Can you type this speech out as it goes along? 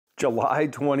July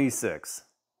 26th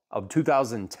of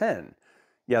 2010.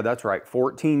 Yeah, that's right,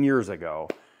 14 years ago.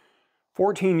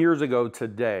 14 years ago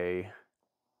today,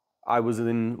 I was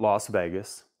in Las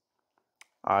Vegas.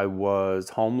 I was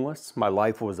homeless. My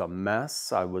life was a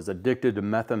mess. I was addicted to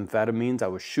methamphetamines. I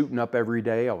was shooting up every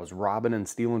day. I was robbing and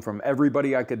stealing from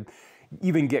everybody I could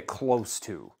even get close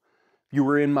to. You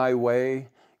were in my way,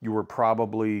 you were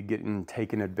probably getting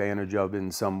taken advantage of in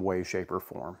some way, shape, or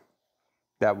form.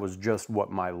 That was just what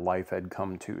my life had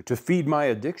come to feed my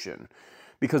addiction.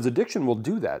 Because addiction will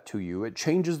do that to you. It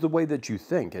changes the way that you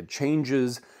think. It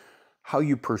changes how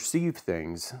you perceive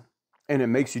things. And it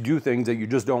makes you do things that you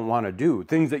just don't want to do.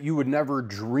 Things that you would never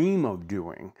dream of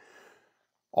doing.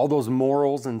 All those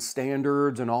morals and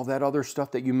standards and all that other stuff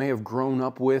that you may have grown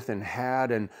up with and had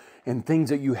and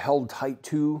things that you held tight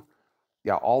to.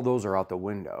 Yeah, all those are out the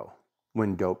window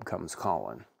when dope comes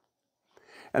calling.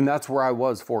 And that's where I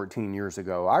was 14 years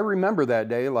ago. I remember that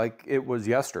day like it was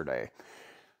yesterday.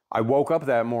 I woke up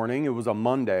that morning, it was a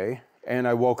Monday, and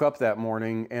I woke up that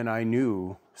morning and I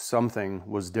knew something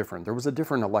was different. There was a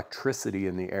different electricity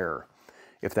in the air,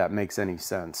 if that makes any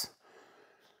sense.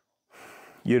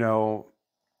 You know,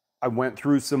 I went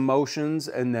through some motions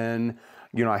and then,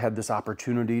 I had this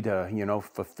opportunity to,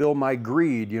 fulfill my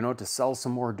greed, to sell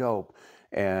some more dope.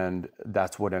 And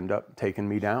that's what ended up taking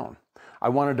me down. I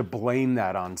wanted to blame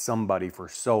that on somebody for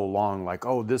so long, like,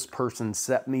 oh, this person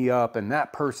set me up and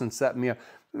that person set me up.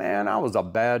 Man, I was a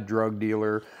bad drug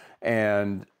dealer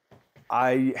and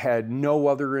I had no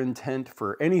other intent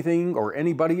for anything or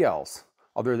anybody else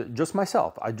other than just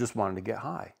myself. I just wanted to get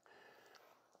high.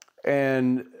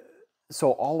 And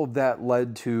so all of that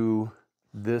led to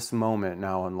this moment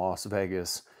now in Las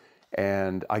Vegas,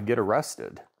 and I get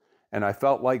arrested. And I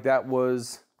felt like that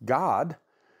was God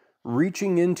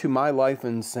reaching into my life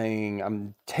and saying,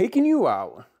 I'm taking you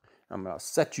out. I'm going to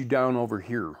set you down over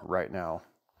here right now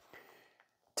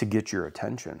to get your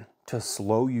attention, to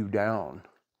slow you down,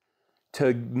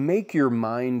 to make your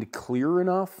mind clear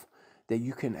enough that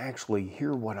you can actually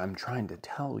hear what I'm trying to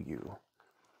tell you.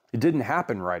 It didn't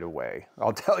happen right away.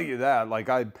 I'll tell you that. Like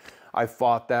I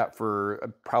fought that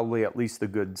for probably at least a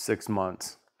good 6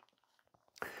 months.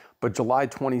 But July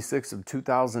 26th of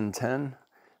 2010,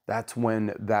 that's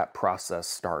when that process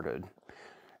started.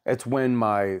 It's when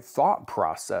my thought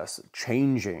process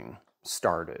changing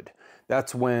started.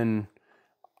 That's when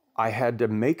I had to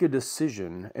make a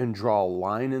decision and draw a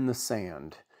line in the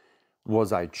sand.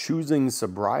 Was I choosing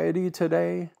sobriety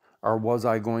today? Or was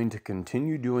I going to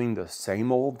continue doing the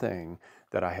same old thing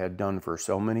that I had done for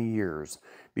so many years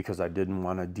because I didn't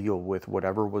want to deal with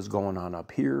whatever was going on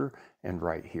up here and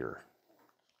right here?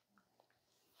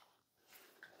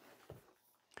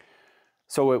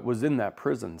 So it was in that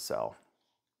prison cell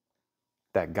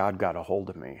that God got a hold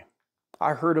of me.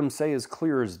 I heard him say as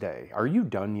clear as day, "Are you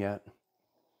done yet?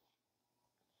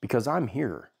 Because I'm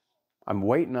here. I'm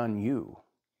waiting on you."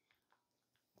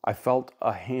 I felt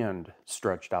a hand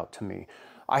stretched out to me.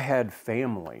 I had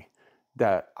family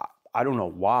that, I don't know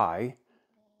why,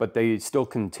 but they still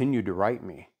continued to write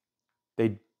me.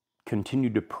 They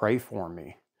continued to pray for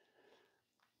me.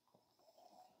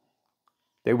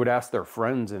 They would ask their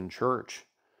friends in church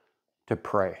to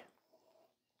pray.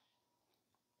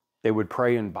 They would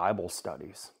pray in Bible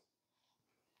studies.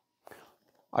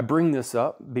 I bring this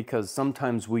up because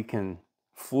sometimes we can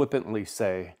flippantly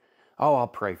say, "Oh, I'll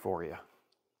pray for you."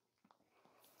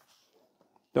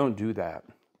 Don't do that.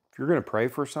 If you're going to pray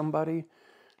for somebody,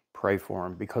 pray for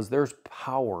them because there's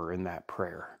power in that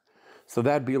prayer. So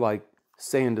that'd be like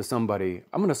saying to somebody,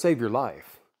 "I'm going to save your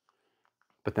life,"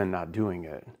 but then not doing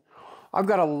it. I've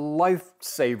got a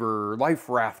lifesaver, life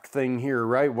raft thing here,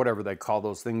 right? Whatever they call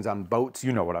those things on boats,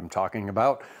 you know what I'm talking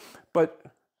about. But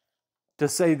to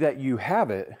say that you have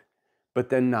it, but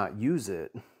then not use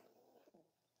it.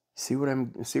 See where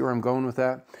I'm going with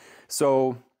that?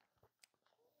 So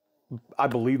I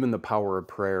believe in the power of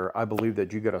prayer. I believe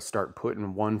that you got to start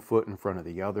putting one foot in front of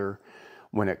the other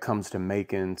when it comes to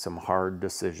making some hard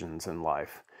decisions in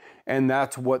life. And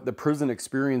that's what the prison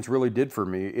experience really did for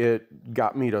me. It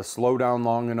got me to slow down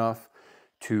long enough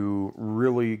to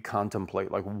really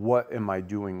contemplate, like, what am I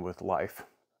doing with life?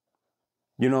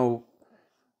 I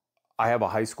have a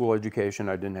high school education.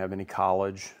 I didn't have any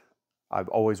college. I've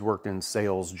always worked in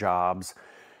sales jobs.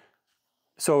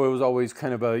 So it was always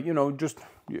kind of a, just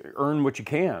earn what you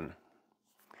can.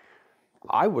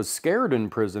 I was scared in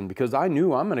prison because I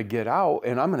knew I'm going to get out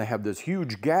and I'm going to have this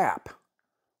huge gap.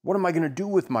 What am I going to do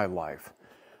with my life?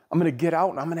 I'm going to get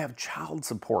out and I'm going to have child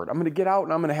support. I'm going to get out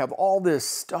and I'm going to have all this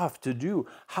stuff to do.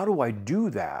 How do I do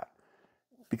that?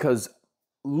 Because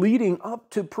leading up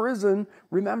to prison,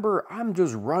 remember, I'm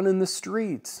just running the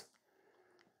streets.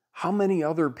 How many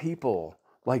other people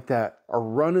like that are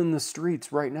running the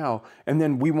streets right now, and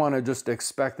then we want to just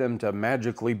expect them to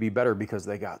magically be better because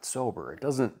they got sober? It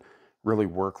doesn't really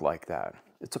work like that.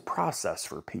 It's a process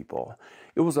for people.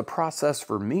 It was a process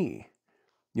for me.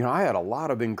 You know, I had a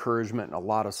lot of encouragement and a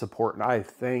lot of support, and I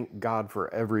thank God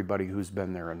for everybody who's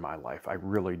been there in my life. I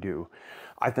really do.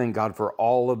 I thank God for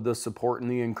all of the support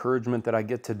and the encouragement that I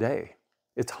get today.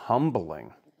 It's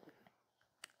humbling.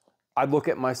 I look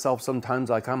at myself sometimes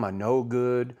like I'm a no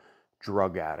good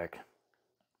drug addict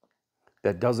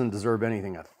that doesn't deserve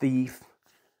anything, a thief.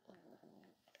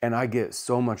 And I get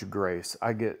so much grace.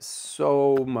 I get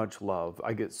so much love.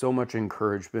 I get so much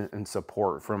encouragement and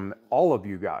support from all of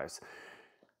you guys.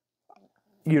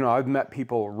 You know, I've met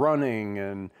people running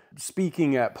and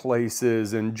speaking at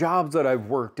places and jobs that I've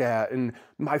worked at, and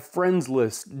my friends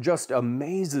list just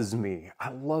amazes me. I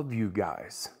love you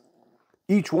guys.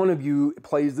 Each one of you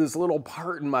plays this little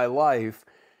part in my life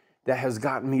that has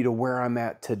gotten me to where I'm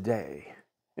at today.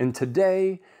 And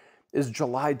today is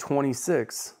July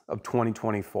 26th of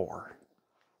 2024.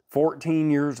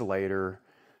 14 years later,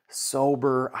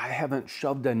 sober. I haven't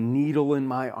shoved a needle in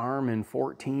my arm in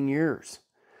 14 years.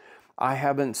 I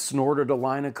haven't snorted a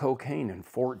line of cocaine in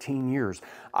 14 years.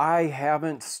 I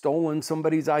haven't stolen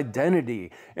somebody's identity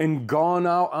and gone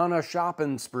out on a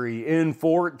shopping spree in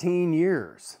 14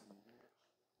 years.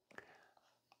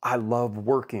 I love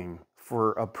working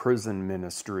for a prison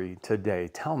ministry today.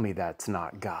 Tell me that's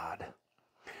not God.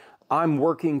 I'm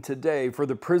working today for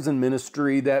the prison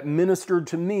ministry that ministered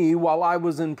to me while I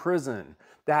was in prison.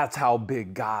 That's how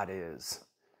big God is.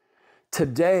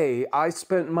 Today, I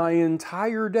spent my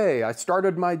entire day, I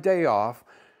started my day off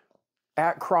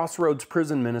at Crossroads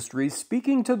Prison Ministry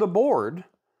speaking to the board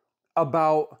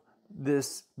about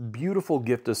this beautiful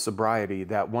gift of sobriety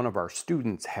that one of our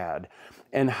students had,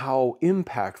 and how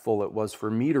impactful it was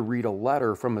for me to read a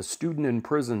letter from a student in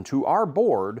prison to our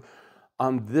board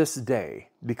on this day,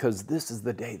 because this is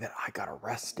the day that I got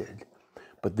arrested,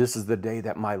 but this is the day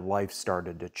that my life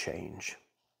started to change.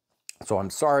 So I'm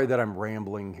sorry that I'm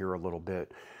rambling here a little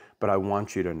bit, but I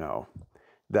want you to know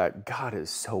that God is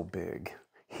so big.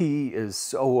 He is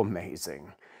so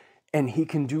amazing, and He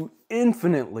can do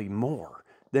infinitely more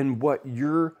than what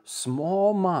your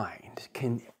small mind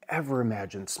can ever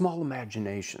imagine, small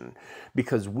imagination,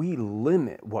 because we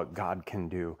limit what God can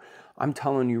do. I'm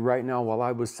telling you right now, while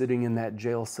I was sitting in that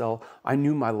jail cell, I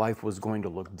knew my life was going to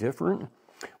look different.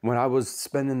 When I was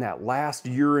spending that last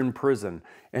year in prison,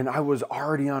 and I was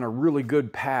already on a really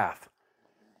good path,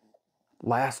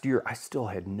 last year I still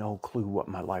had no clue what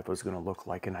my life was going to look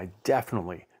like, and I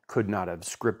definitely could not have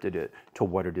scripted it to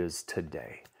what it is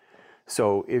today.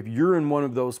 So if you're in one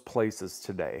of those places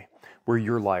today where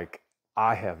you're like,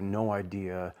 I have no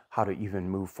idea how to even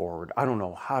move forward, I don't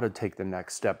know how to take the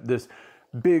next step, this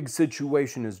big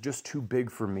situation is just too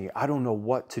big for me, I don't know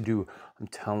what to do, I'm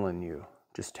telling you,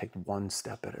 just take one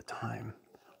step at a time,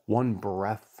 one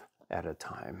breath at a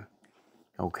time,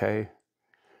 okay?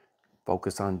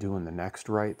 Focus on doing the next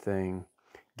right thing.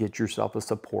 Get yourself a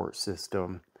support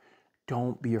system.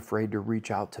 Don't be afraid to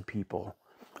reach out to people.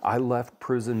 I left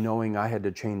prison knowing I had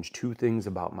to change two things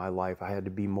about my life. I had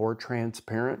to be more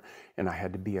transparent, and I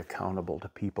had to be accountable to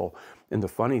people. And the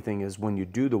funny thing is, when you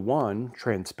do the one,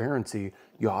 transparency,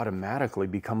 you automatically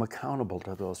become accountable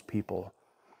to those people.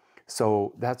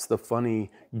 So that's the funny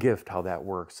gift, how that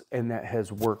works. And that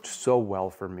has worked so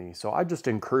well for me. So I just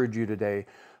encourage you today,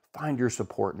 find your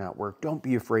support network. Don't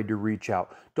be afraid to reach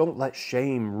out. Don't let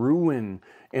shame ruin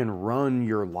and run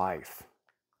your life.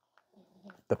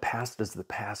 The past is the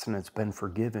past, and it's been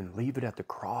forgiven. Leave it at the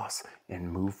cross and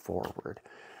move forward.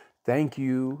 Thank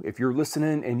you. If you're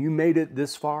listening and you made it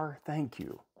this far, thank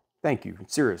you. Thank you,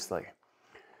 seriously,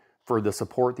 for the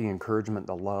support, the encouragement,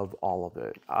 the love, all of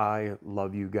it. I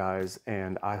love you guys,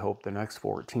 and I hope the next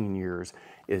 14 years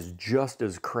is just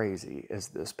as crazy as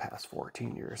this past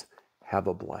 14 years. Have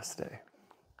a blessed day.